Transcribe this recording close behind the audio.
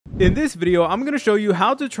In this video, I'm going to show you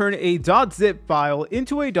how to turn a .zip file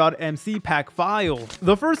into a .mcpack file.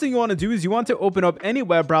 The first thing you want to do is you want to open up any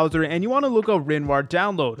web browser and you want to look up WinRAR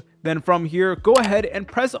download. Then from here, go ahead and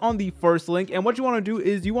press on the first link, and what you want to do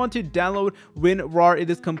is you want to download WinRAR.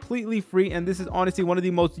 It is completely free, and this is honestly one of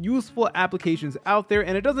the most useful applications out there,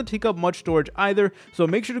 and it doesn't take up much storage either, so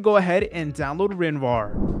make sure to go ahead and download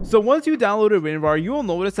WinRAR. So once you downloaded WinRAR, you will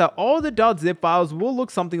notice that all the .zip files will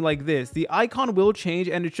look something like this. The icon will change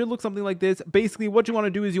and it should look something like this. Basically, what you want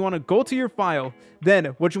to do is you want to go to your file, then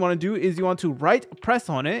what you want to do is you want to press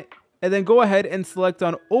on it, and then go ahead and select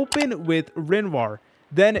on open with WinRAR.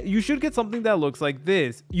 Then you should get something that looks like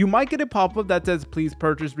this. You might get a pop-up that says please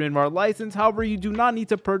purchase WinRAR license. However, you do not need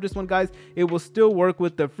to purchase one, guys. It will still work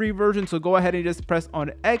with the free version, so go ahead and just press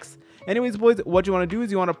on X. Anyways, boys, what you want to do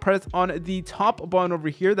is you want to press on the top button over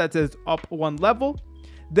here that says up one level.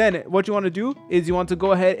 Then what you want to do is you want to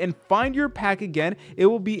go ahead and find your pack again. It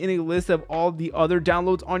will be in a list of all the other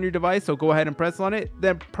downloads on your device, so go ahead and press on it,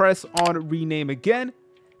 then press on rename again.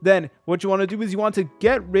 Then what you want to do is you want to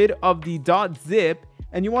get rid of the .zip,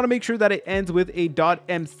 and you want to make sure that it ends with a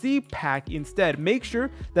 .mcpack instead. Make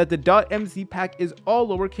sure that the .mcpack is all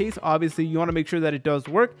lowercase. Obviously, you want to make sure that it does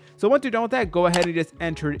work. So once you're done with that, go ahead and just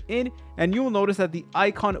enter it in, and you will notice that the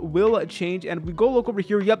icon will change. And if we go look over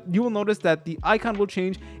here, yep, you will notice that the icon will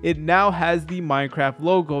change. It now has the Minecraft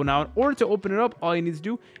logo. Now, in order to open it up, all you need to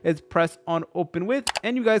do is press on open with,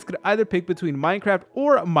 and you guys could either pick between Minecraft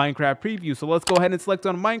or Minecraft preview. So let's go ahead and select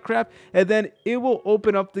on Minecraft, and then it will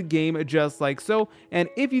open up the game just like so. And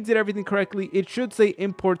if you did everything correctly, it should say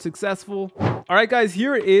import successful. All right, guys,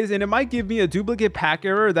 here it is, and it might give me a duplicate pack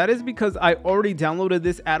error. That is because I already downloaded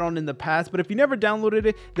this add-on in the past, but if you never downloaded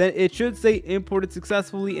it, then it should say imported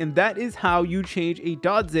successfully, and that is how you change a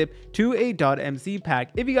 .zip to a .mcpack.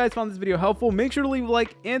 If you guys found this video helpful, make sure to leave a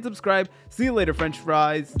like and subscribe. See you later, French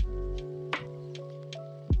fries.